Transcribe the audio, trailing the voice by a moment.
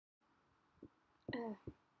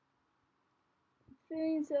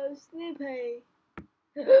Feeling so sleepy.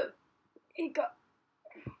 It got.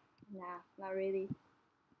 Nah, not really.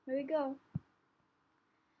 Here we go.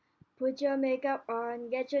 Put your makeup on,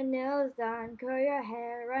 get your nails done, curl your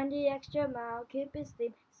hair, run the extra mile, keep it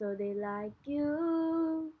slim so they like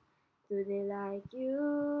you. Do they like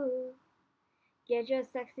you? Get your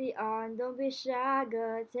sexy on, don't be shy,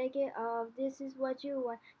 girl, take it off. This is what you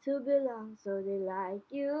want to belong, so they like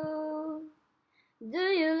you. Do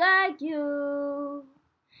you like you?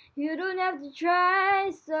 You don't have to try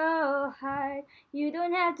so hard. You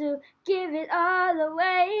don't have to give it all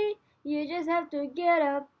away. You just have to get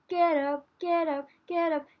up, get up, get up,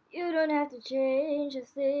 get up. You don't have to change a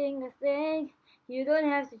single thing. You don't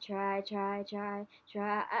have to try, try, try,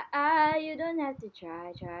 try. You don't have to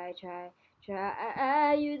try, try, try,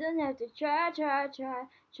 try. You don't have to try, try, try,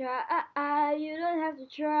 try. You don't have to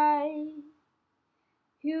try.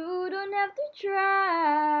 You don't have to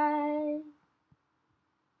try.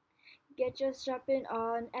 Get your shopping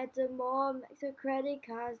on at the mall, max your credit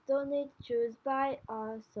cards, don't need to choose, buy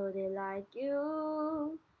all, so they like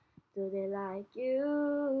you. Do they like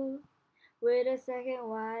you? Wait a second,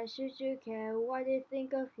 why should you care what they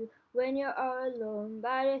think of you when you're all alone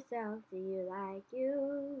by yourself? Do you like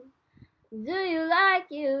you? Do you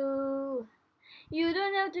like you? You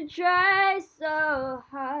don't have to try so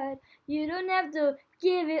hard. You don't have to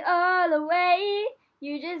give it all away.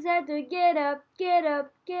 You just have to get up, get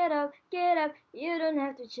up, get up, get up. You don't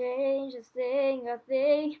have to change a single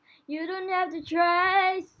thing. You don't have to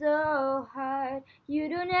try so hard. You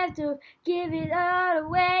don't have to give it all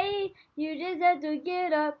away. You just have to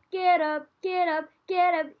get up, get up, get up,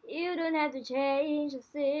 get up. You don't have to change a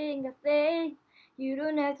single thing. You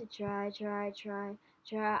don't have to try, try, try.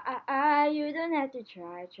 Try, you don't have to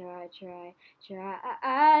try, try, try,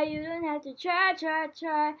 try. You don't have to try, try,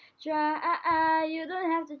 try, try. You don't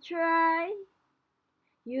have to try.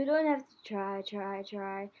 You don't have to try, try,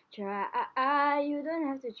 try, try. You don't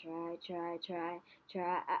have to try, try, try,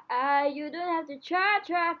 try. You don't have to try,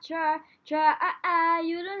 try, try, try.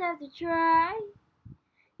 You don't have to try.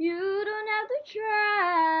 You don't have to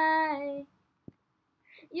try.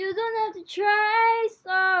 You don't have to try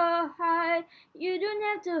so hard. You don't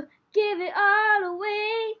have to give it all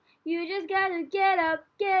away. You just gotta get up,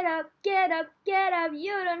 get up, get up, get up.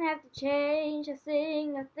 You don't have to change a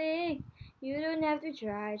single thing. You don't have to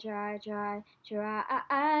try, try, try,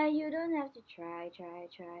 try. You don't have to try, try,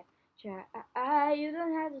 try, try. You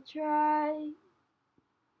don't have to try.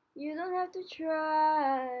 You don't have to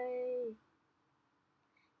try.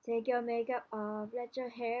 Take your makeup off, let your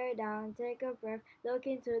hair down, take a breath, look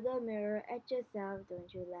into the mirror at yourself.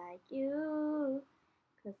 Don't you like you?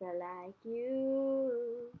 'Cause I like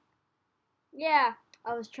you. Yeah,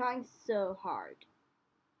 I was trying so hard.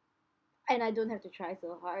 And I don't have to try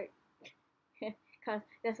so hard. 'Cause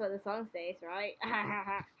that's what the song says, right?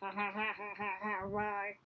 Bye.